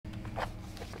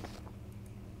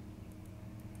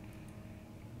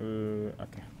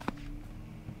Okay.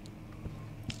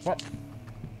 What?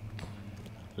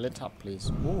 Lit up, please.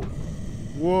 Whoa.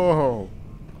 Whoa.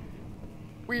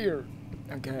 Weird.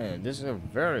 Okay, this is a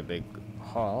very big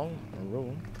hall, a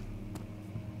room.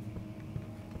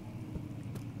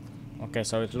 Okay,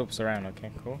 so it loops around.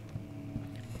 Okay, cool.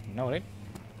 Noted.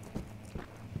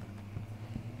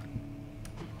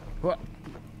 What?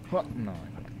 What? No.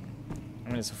 I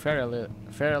mean, it's a fairly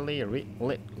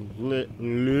lit.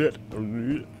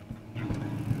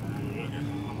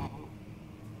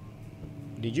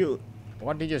 Did you?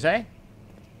 What did you say?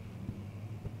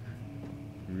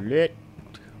 Lit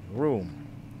room.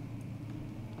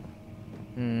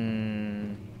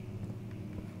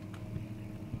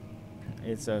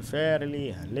 It's a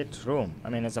fairly lit room. I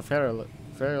mean, it's a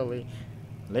fairly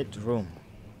lit room.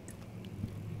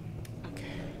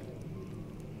 Okay.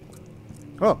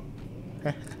 Oh!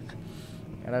 Yeah,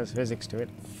 there's physics to it.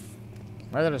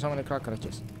 Why are there so many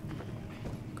cockroaches?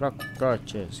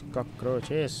 Cockroaches.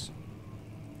 Cockroaches.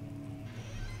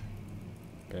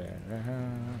 Okay.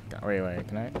 Wait,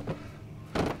 can I?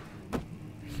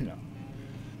 No.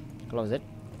 Close it.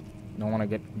 Don't want to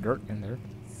get dirt in there.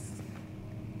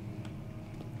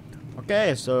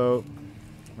 Okay, so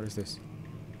what is this?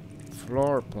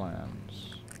 Floor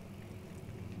plans.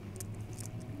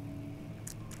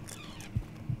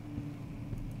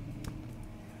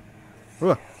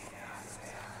 Much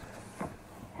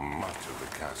of the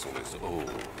castle is old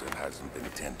and hasn't been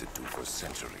tended to for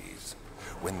centuries.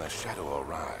 When the shadow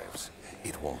arrives,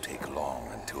 it won't take long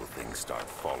until things start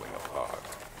falling apart.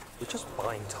 We're just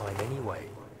buying time anyway.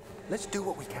 Let's do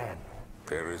what we can.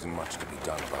 There isn't much to be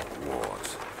done about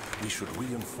wars. We should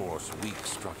reinforce weak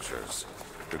structures.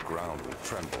 The ground will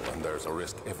tremble and there's a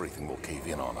risk everything will cave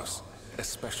in on us,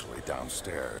 especially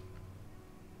downstairs.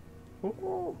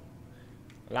 Ooh.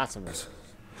 Lots of it.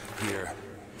 Here,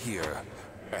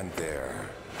 and there.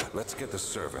 Let's get the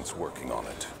servants working on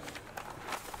it.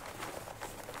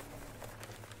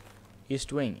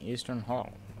 East Wing, Eastern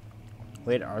Hall.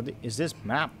 Wait, is this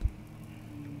map?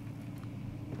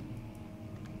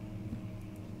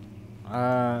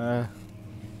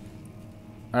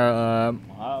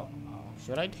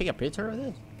 Should I take a picture of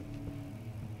this?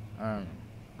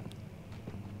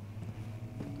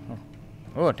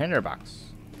 Oh,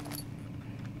 tinderbox.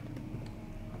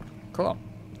 Cool.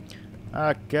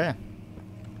 Okay.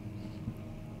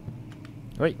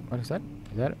 Wait, what is that?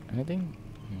 Is that anything?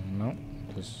 No,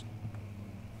 just.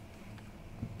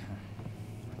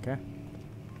 Okay.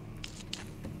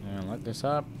 And look this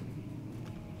up.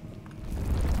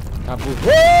 Taboo.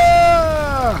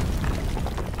 Whoa!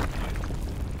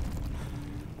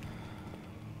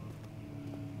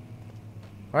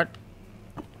 What?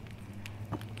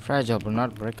 Fragile but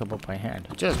not breakable by hand.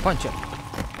 Just punch it.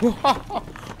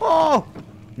 Oh!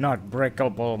 Not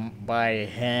breakable by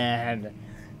hand.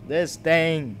 This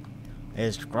thing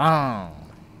is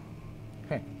strong.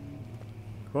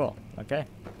 Cool. Okay.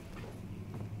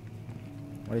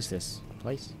 What is this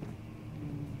place?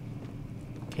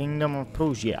 Kingdom of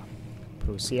Prussia.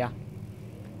 Prussia.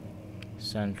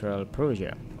 Central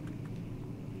Prussia.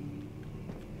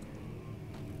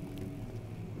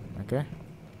 Okay.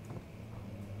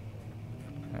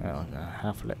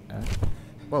 Half lit.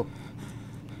 Whoa.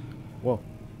 Whoa.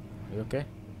 Are you okay?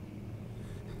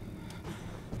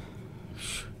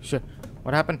 Shh.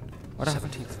 What happened? What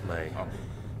happened? 17th of May,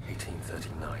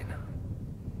 1839.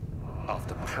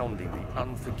 After pounding the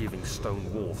unforgiving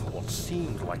stone wall for what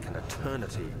seemed like an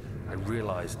eternity, I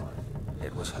realized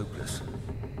it was hopeless.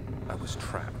 I was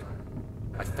trapped.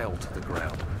 I fell to the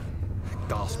ground,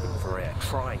 gasping for air,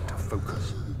 trying to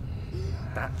focus.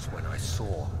 That's when I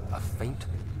saw a faint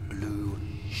blue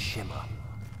shimmer.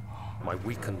 My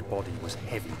weakened body was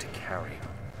heavy to carry,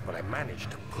 but I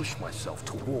managed to push myself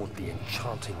toward the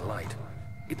enchanting light.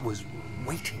 It was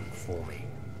waiting for me.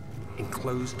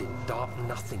 Enclosed in dark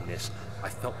nothingness, I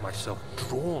felt myself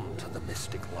drawn to the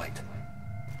mystic light.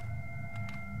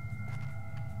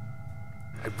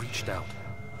 I reached out,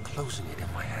 closing it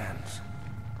in my hands.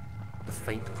 The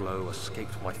faint glow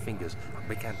escaped my fingers and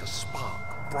began to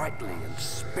spark brightly and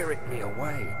spirit me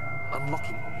away,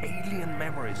 unlocking alien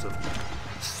memories of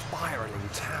spiraling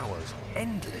towers,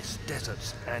 endless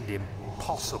deserts, and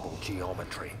impossible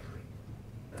geometry.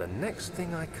 The next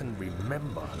thing I can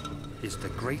remember is the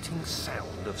grating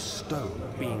sound of stone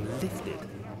being lifted,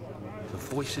 the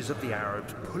voices of the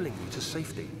Arabs pulling me to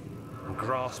safety, and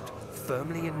grasped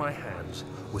firmly in my hands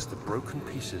was the broken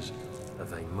pieces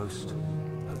of a most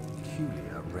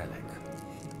peculiar relic.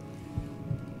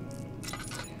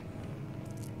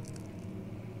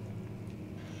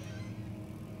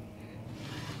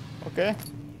 Okay.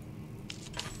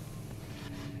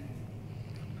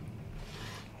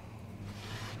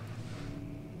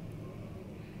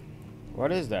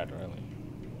 What is that really?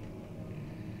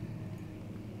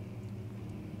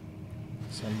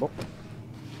 Same book.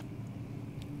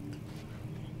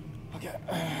 Okay.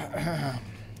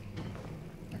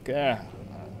 Okay.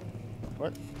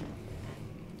 What?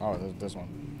 Oh, there's this one.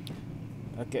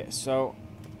 Okay, so.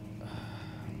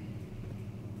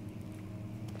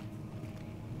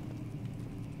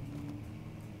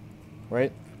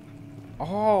 Wait.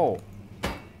 Oh!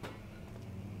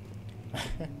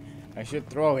 I should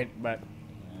throw it, but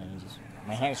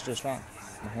my hand's too strong.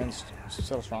 My hand's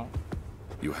still strong.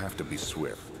 You have to be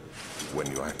swift when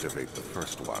you activate the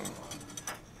first one.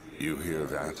 You hear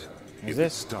that? If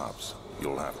it stops,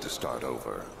 you'll have to start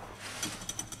over.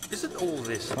 Isn't all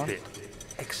this a bit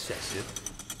excessive?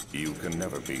 You can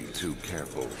never be too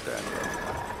careful, Daniel.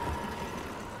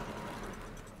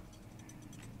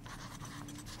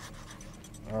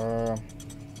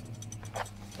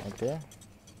 Okay.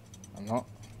 I'm not.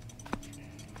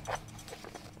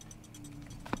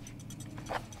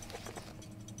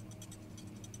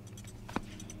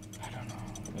 I don't know.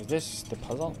 Is this the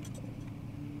puzzle?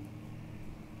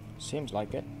 Seems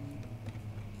like it.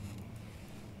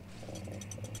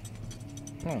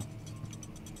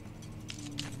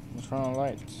 What's wrong with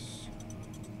lights?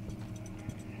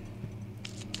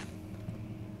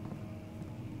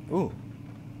 Ooh.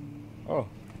 Oh.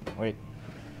 Wait.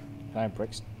 Can I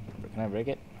break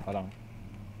it? Hold on.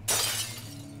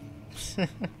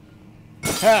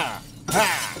 Ha!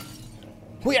 Ha!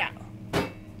 Hoo-ya!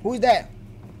 Who's that?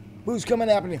 Who's coming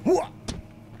after me? Hoo-ya!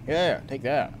 Yeah, take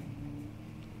that.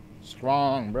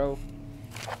 Strong, bro.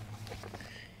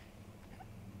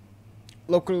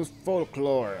 Local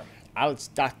folklore.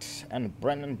 Alstadt and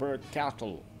Brandenburg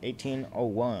Castle,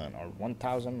 1801 or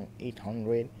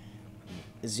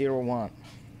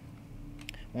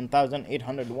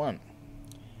 1801.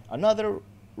 Another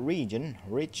region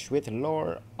rich with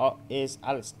lore is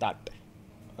Alstadt,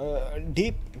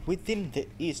 deep within the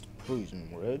East Prussian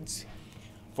woods.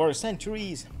 For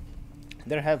centuries,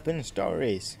 there have been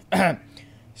stories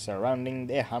surrounding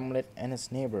the hamlet and its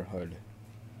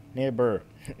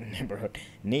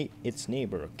its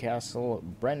neighbor, Castle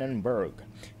Brandenburg,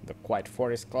 the quiet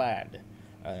forest-clad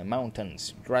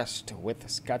mountains dressed with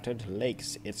scattered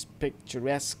lakes. It's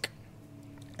picturesque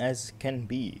as can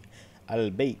be,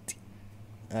 albeit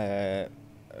the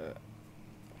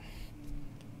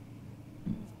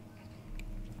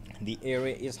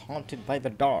area is haunted by the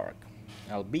dark.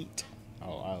 Albeit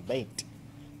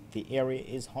the area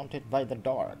is haunted by the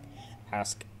dark.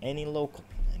 Ask any local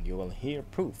and you will hear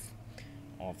proof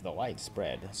of the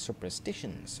widespread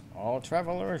superstitions. All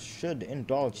travelers should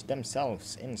indulge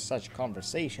themselves in such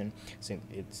conversation,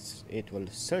 since it will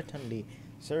certainly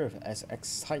serve as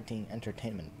exciting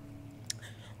entertainment.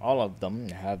 All of them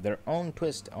have their own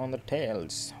twist on the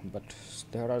tales, but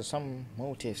there are some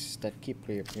motifs that keep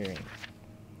reappearing.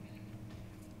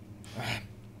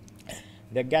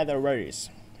 The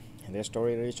gatherers. Their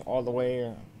story reached all the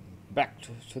way back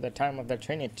to the time of the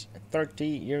 30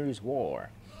 Years'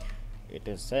 War. It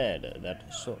is said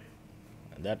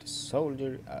that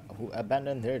soldiers who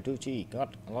abandoned their duty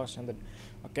got lost in the...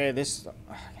 Okay, this...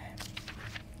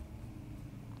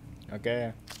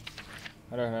 Okay.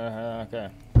 Okay.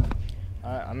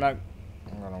 I'm not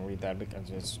gonna read that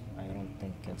because I don't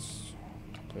think it's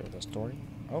clear the story.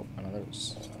 Oh,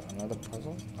 another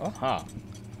puzzle. Aha.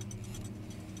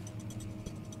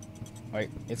 Wait,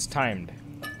 it's timed.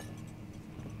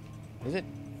 Is it?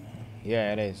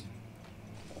 Yeah, it is.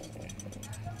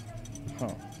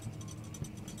 Huh.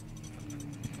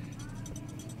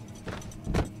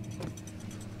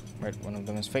 Right, one of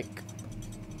them is fake.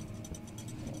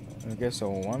 Okay, so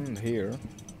one here,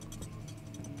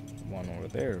 one over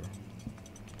there,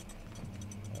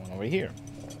 one over here.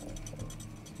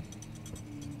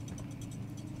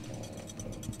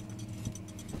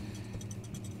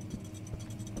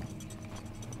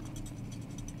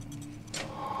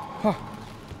 Huh.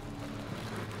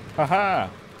 Haha!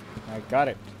 I got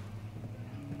it.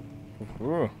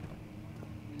 Ooh.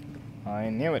 I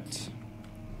knew it.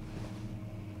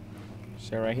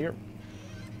 So right here.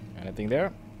 Anything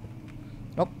there?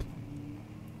 Nope.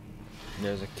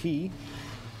 There's a key.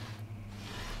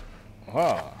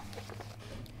 Ah.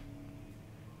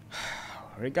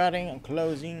 Regarding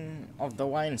closing of the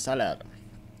wine cellar,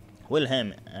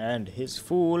 Wilhelm and his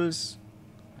fools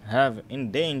have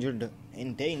endangered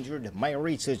my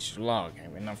research log.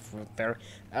 Enough with their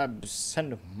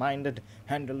absent-minded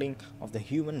handling of the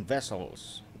human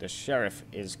vessels. The sheriff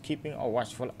is keeping a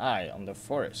watchful eye on the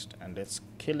forest, and it's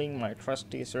killing my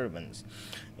trusty servants.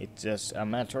 It's just a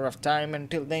matter of time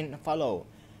until they follow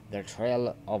the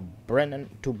trail of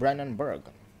Brandenburg.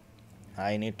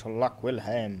 I need to lock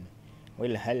Wilhelm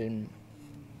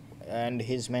and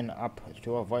his men up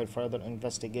to avoid further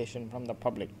investigation from the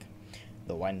public.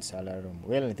 The wine cellar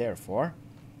will therefore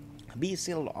be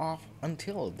sealed off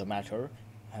until the matter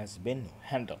has been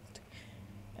handled.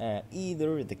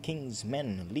 Either the king's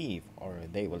men leave or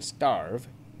they will starve.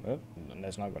 Well,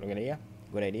 that's not a good idea.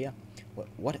 Good idea.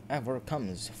 Whatever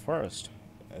comes first,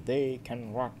 they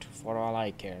can rot for all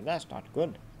I care. That's not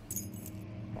good.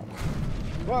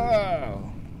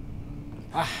 Whoa!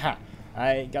 Aha!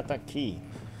 I got the key.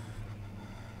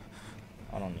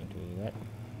 I don't need to do that.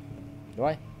 Do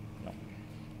I? No.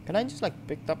 Can I just like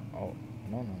pick up? Oh,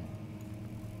 no.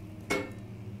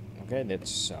 Okay,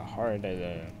 that's hard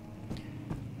as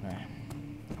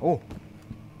oh.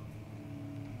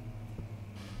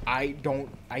 I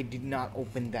did not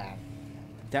open that.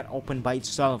 That opened by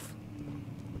itself.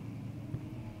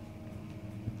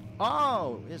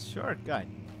 Oh, it's shortcut.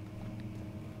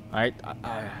 Alright,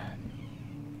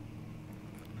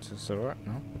 is it right?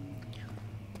 No?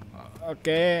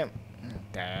 Okay.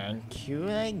 Thank you,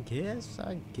 I guess,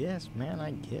 man,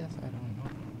 I don't know.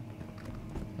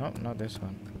 Nope, not this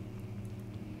one.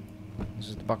 This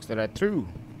is the box that I threw.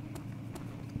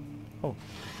 Oh.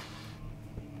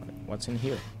 What's in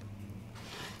here?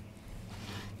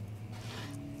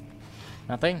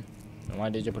 Nothing? Why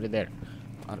did you put it there?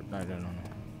 I don't know.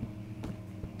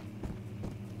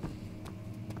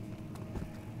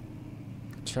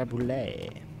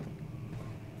 Taboulet.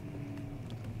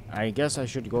 I guess I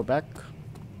should go back.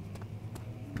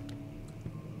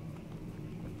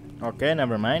 Okay,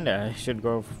 never mind. I should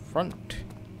go front.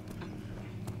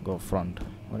 Go front.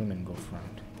 What do you mean go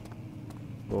front?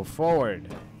 Go forward.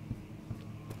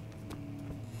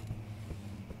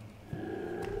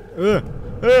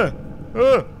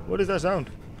 What is that sound?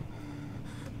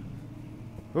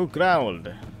 Who growled?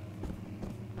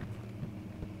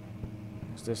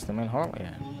 Is this the main hall?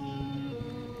 Yeah.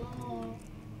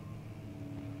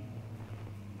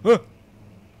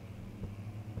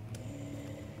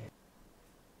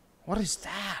 What is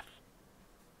that?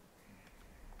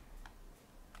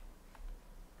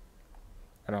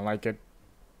 I don't like it.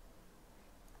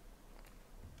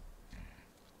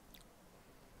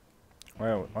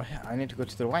 Well, oh yeah, I need to go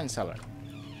to the wine cellar.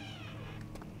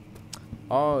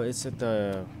 Oh, it's at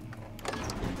the...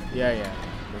 Yeah.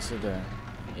 This is the...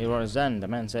 It was then. The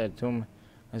man said, "Tomb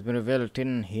has been revealed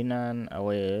in Hinan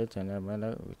await and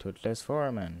toothless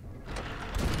foreman."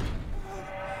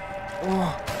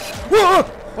 Oh. Whoa!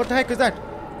 What the heck is that?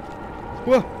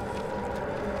 Whoa!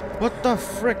 What the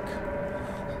frick?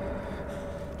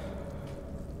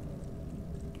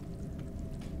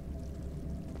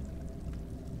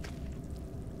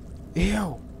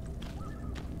 Ew!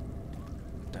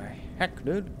 What the heck,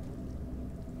 dude?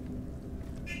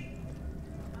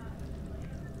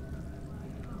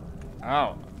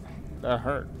 Ow, that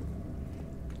hurt.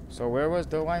 So where was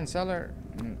the wine cellar?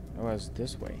 It was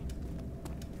this way.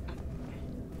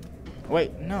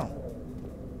 Wait, no.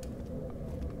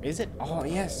 Is it? Oh,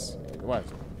 yes, it was.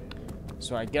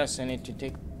 So I guess I need to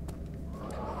take...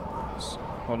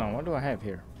 Hold on, what do I have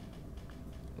here?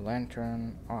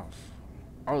 Lantern off.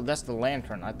 Oh, that's the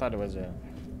lantern. I thought it was a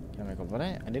chemical, but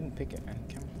I didn't pick it.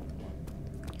 Chemical.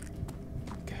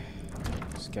 Okay,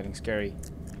 it's getting scary.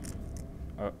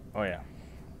 Oh yeah,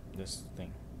 this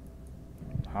thing.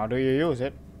 How do you use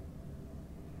it?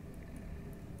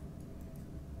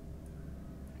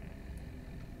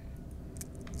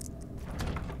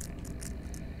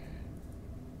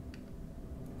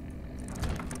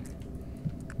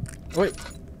 Wait.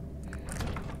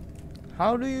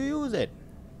 How do you use it?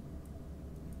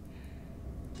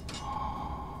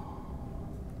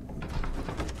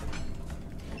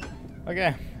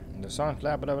 Okay. The song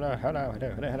clap, hello.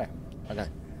 Okay.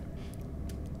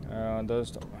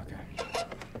 Those. Okay.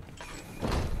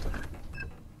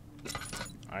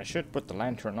 I should put the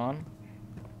lantern on,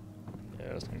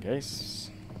 just in case.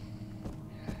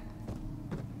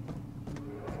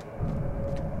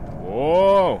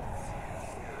 Whoa!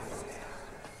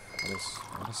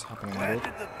 What is happening? Where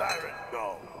did the Baron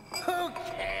go? Who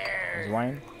cares? Is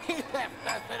wine? He left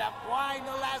us enough wine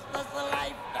to last us a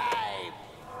lifetime.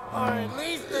 Or at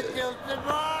least until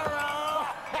tomorrow.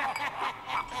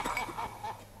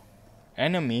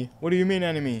 Enemy? What do you mean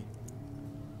enemy?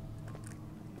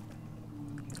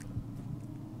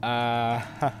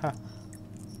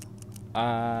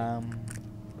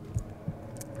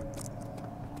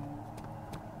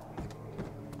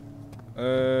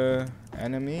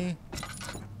 Enemy?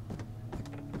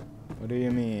 What do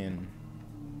you mean?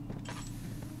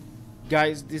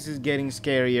 Guys, this is getting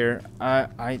scarier.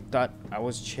 I thought I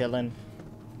was chilling.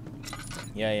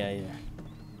 Yeah.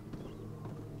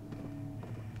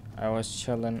 I was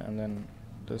chilling and then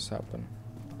this happened.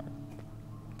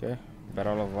 Okay,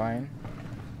 barrel of wine.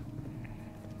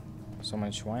 So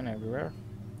much wine everywhere.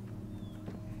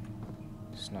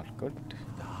 It's not good.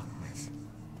 Darkness.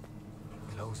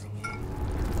 Closing in.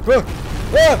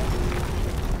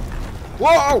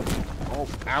 Whoa! Oh,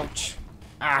 ouch.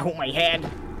 Ow, my head.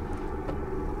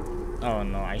 Oh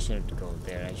no, I shouldn't go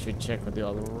there. I should check for the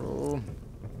other room.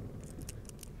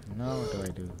 Now what do I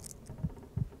do?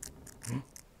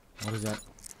 What is that?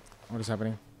 What is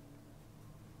happening?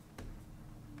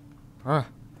 Ah!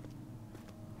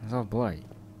 It's all bloody.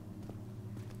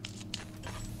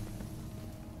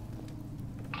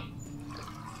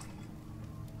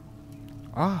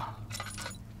 Ah!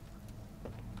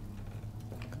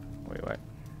 Wait, what?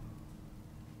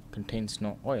 Contains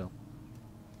no oil.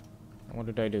 What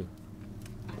did I do?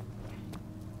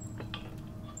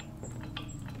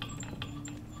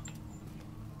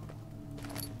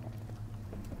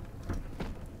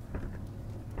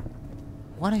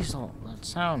 What is all that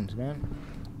sound, man?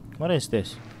 What is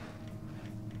this?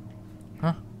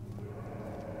 Huh?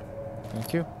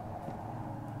 Thank you.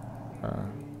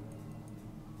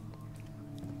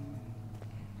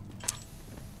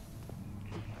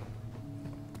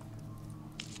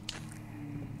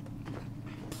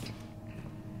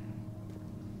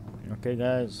 Okay,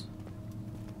 guys.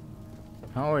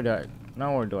 Now where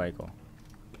do I go?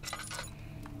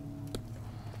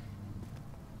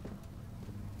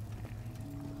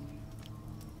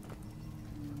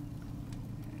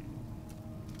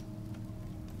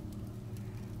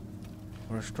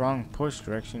 For a strong push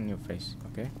direction in your face,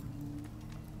 okay?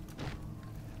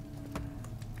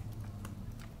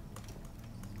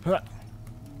 Huh.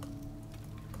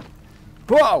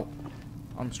 Whoa!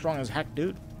 I'm strong as heck,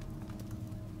 dude.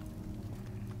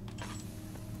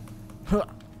 Huh.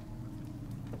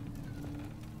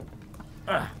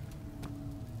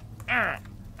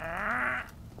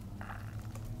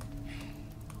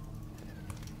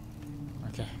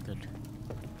 Okay, good.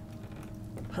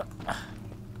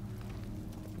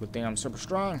 Good thing I'm super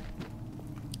strong.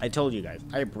 I told you guys,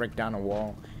 I break down a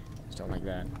wall, stuff like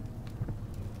that.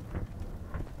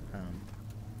 I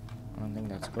don't think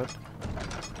that's good.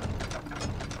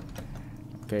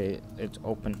 Okay, it's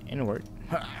open inward.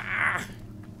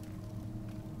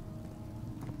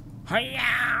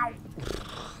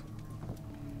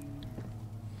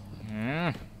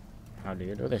 How do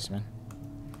you do this, man?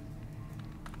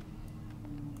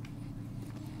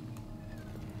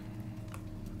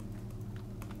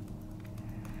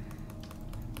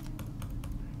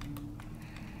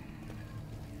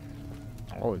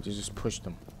 Oh, you just push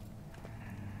them.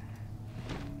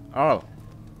 Oh.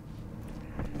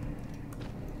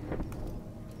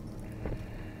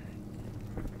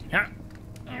 Yeah.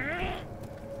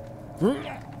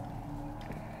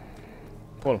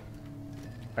 Pull.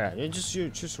 Yeah, you just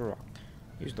a rock.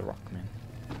 Use the rock, man.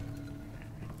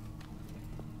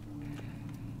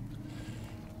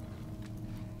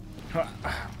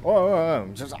 Oh,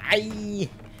 just I.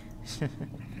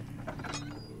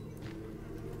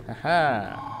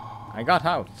 Haha! I got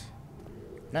out.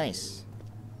 Nice.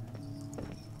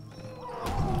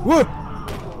 Whoa!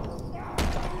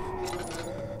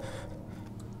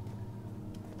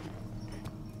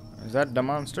 Is that the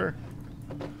monster?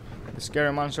 The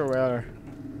scary monster where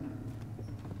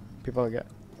people get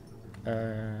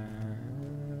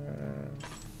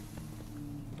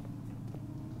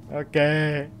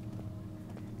okay.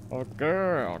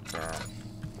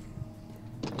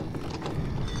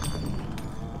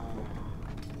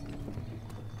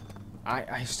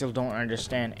 I still don't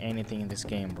understand anything in this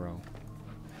game, bro.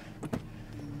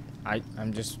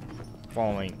 I'm just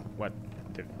following what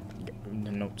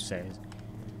the note says.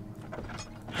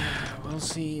 We'll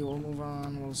see, we'll move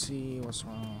on, we'll see what's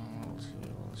wrong, we'll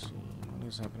see. What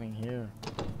is happening here?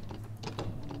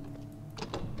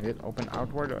 Is it open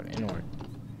outward or inward?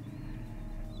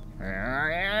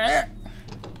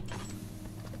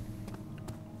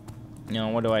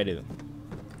 Now, what do I do?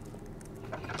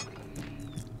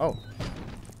 Oh.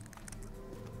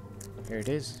 Here it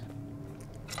is.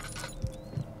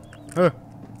 Huh.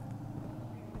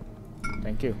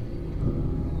 Thank you.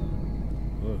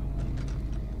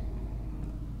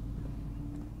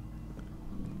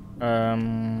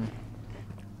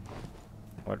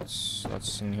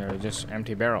 What's in here? Just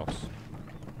empty barrels.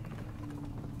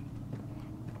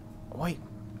 Wait.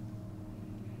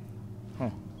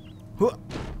 Huh.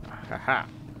 Haha.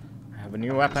 I have a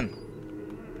new weapon.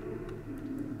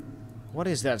 What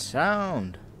is that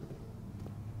sound?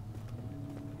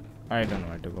 I don't know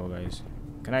where to go, guys.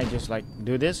 Can I just like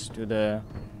do this to the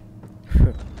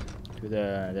to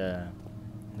the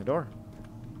door?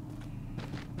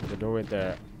 The go with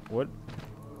the wood.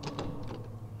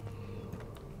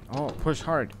 Oh, push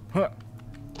hard. Huh.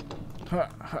 Huh.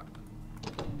 Huh.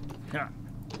 Huh.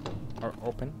 Or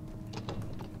open.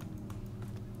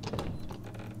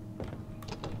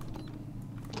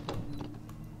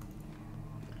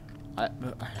 I don't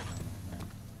know, man.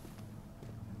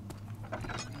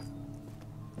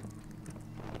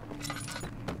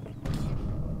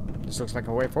 This looks like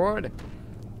a way forward.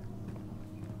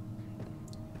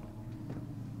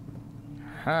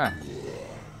 Ha.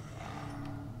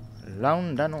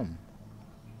 Laundanum.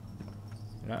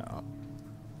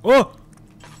 Oh!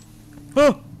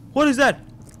 Oh! What is that?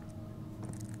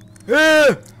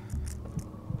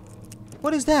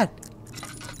 What is that?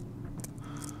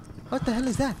 What the hell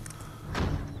is that?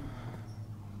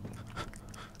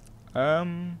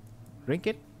 Drink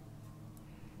it?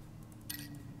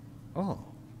 Oh.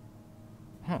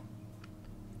 Huh.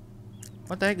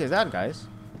 What the heck is that, guys?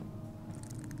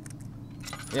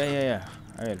 Yeah.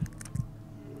 Alright.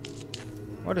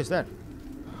 What is that?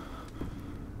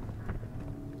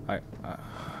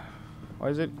 Why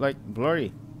is it like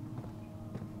blurry?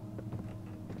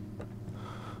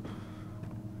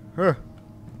 Huh.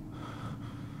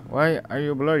 Why are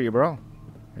you blurry, bro?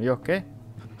 Are you okay?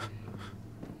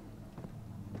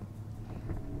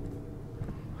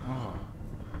 Oh.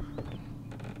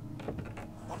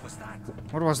 What was that?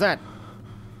 What was that?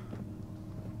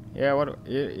 Yeah, what?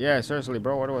 Yeah, seriously,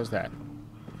 bro, what was that?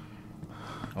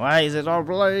 Why is it all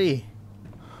blurry?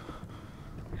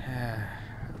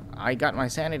 I got my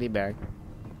sanity back.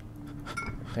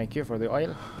 Thank you for the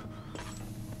oil.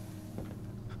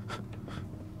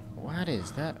 What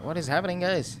is that? What is happening,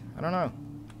 guys? I don't know.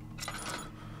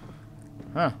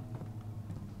 Huh.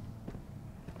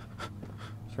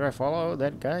 Should I follow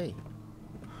that guy?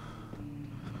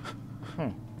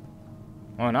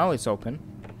 Oh, now it's open.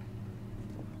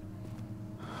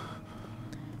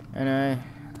 And I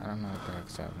don't know what the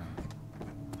heck's happening.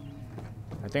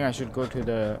 I think I should go to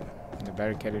the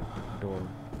barricaded door.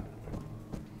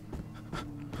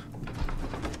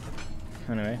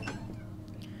 Anyway,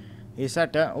 he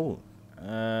sat down. Oh,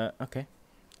 okay.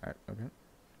 Alright, okay.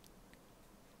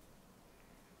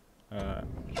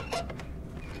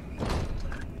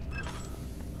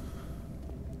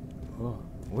 Oh,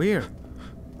 weird.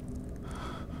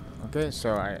 Okay,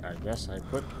 so I guess I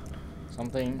put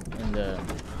something in the.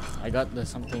 I got the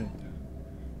something.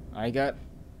 I got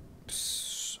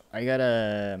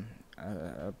a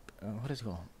what is it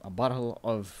called? A bottle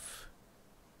of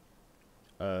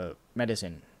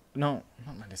medicine. No,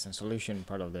 not medicine. Solution,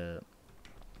 part of the.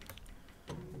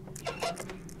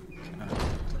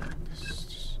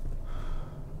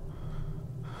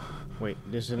 Wait,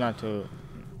 this is not to.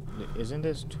 Isn't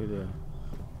this to the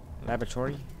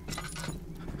laboratory?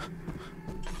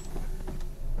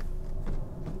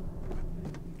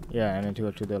 Yeah, I need to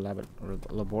go to the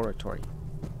laboratory.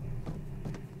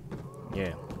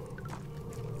 Yeah.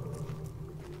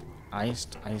 I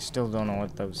still don't know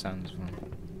what those sounds from.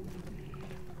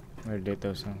 Where did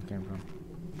those sounds came from?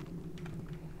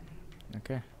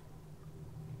 Okay.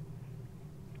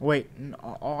 Wait.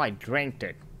 Oh, I drank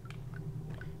it.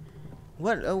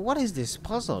 What is this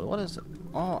puzzle? What is?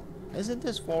 Oh, isn't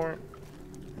this for?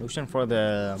 Solution for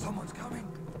the. Someone's coming.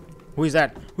 Who is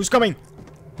that? Who's coming?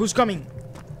 Who's coming?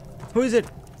 Who is it?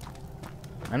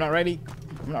 I'm not ready.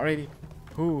 I'm not ready.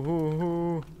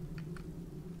 Who?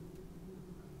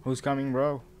 Who's coming,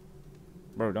 bro?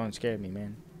 Bro, don't scare me,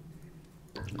 man.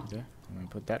 Okay, I'm gonna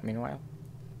put that meanwhile.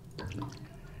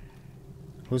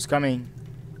 Who's coming?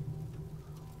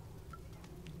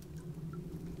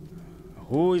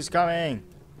 Who is coming?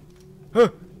 Huh?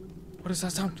 What is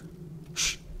that sound?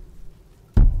 Shh.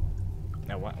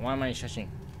 Now, why am I shushing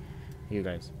you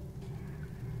guys?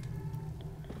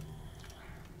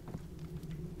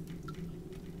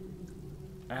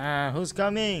 Who's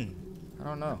coming? I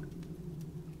don't know.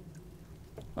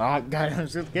 Oh, God, I'm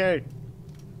so scared.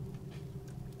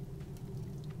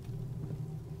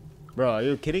 Bro, are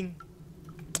you kidding?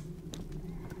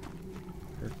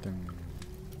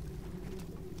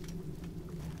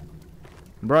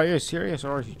 Bro, are you serious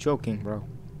or are you joking, bro?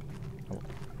 Oh.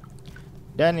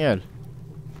 Daniel.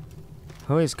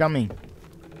 Who is coming?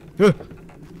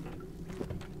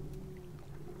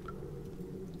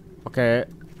 Okay,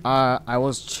 I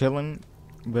was chilling,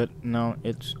 but no,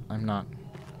 I'm not.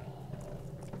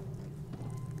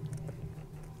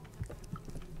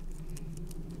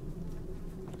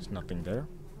 There's nothing there.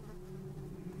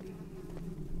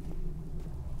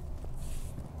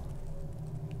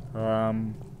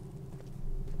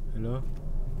 Hello?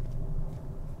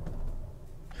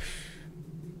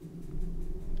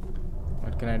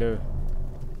 What can I do?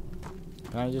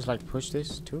 Can I just like push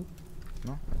this too?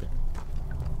 No? Okay.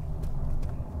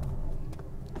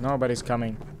 Nobody's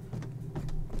coming.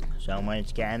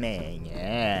 Someone's coming.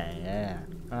 Yeah.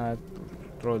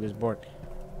 Throw this board.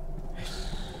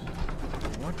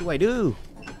 What do I do?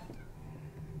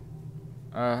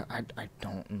 I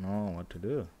don't know what to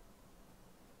do.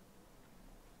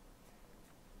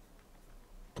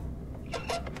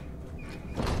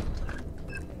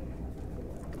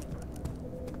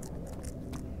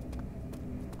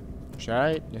 Should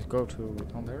I just go to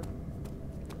down there?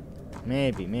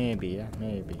 Maybe, yeah,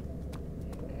 maybe.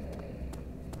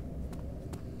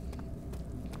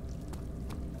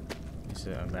 It's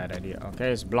a bad idea.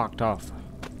 Okay, it's blocked off.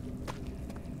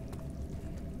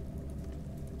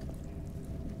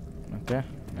 Okay,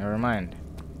 never mind.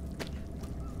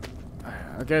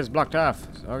 Okay, it's blocked off.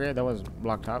 Okay, that was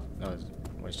blocked off. That was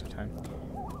a waste of time.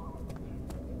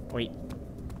 Wait.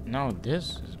 No,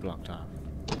 this is blocked off.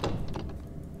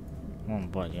 Oh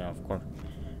boy, yeah, of course.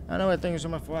 Anyway, thank you so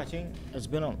much for watching. It's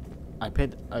been on. I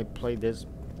played this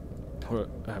for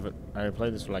I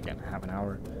played this for like half an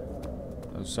hour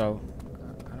or so.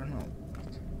 I don't know.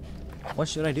 What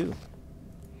should I do?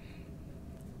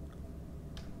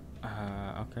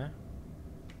 Okay.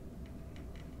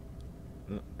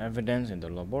 Evidence in the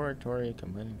laboratory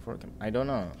combining for. I don't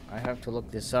know. I have to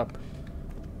look this up.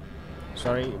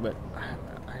 Sorry, but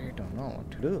I don't know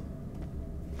what to do.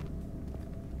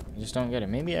 I just don't get it.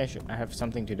 Maybe I have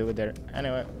something to do with that.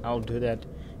 Anyway, I'll do that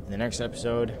in the next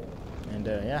episode. And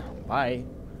yeah, bye.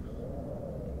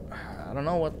 I don't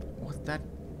know what that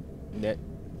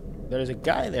there's a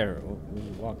guy there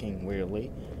who's walking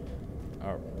weirdly.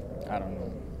 Or I don't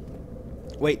know.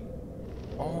 Wait.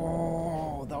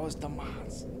 Oh, that was the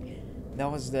monster. That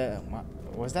was the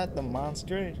was that the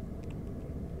monster?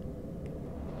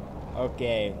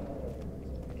 Okay.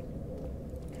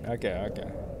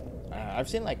 I've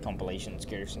seen like compilation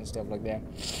scares and stuff like that.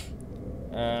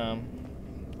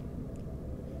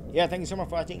 Yeah, thank you so much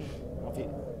for watching.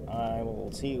 I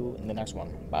will see you in the next one.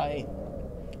 Bye.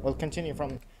 We'll continue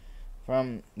from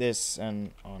this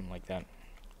and on like that.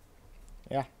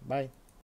 Yeah, bye.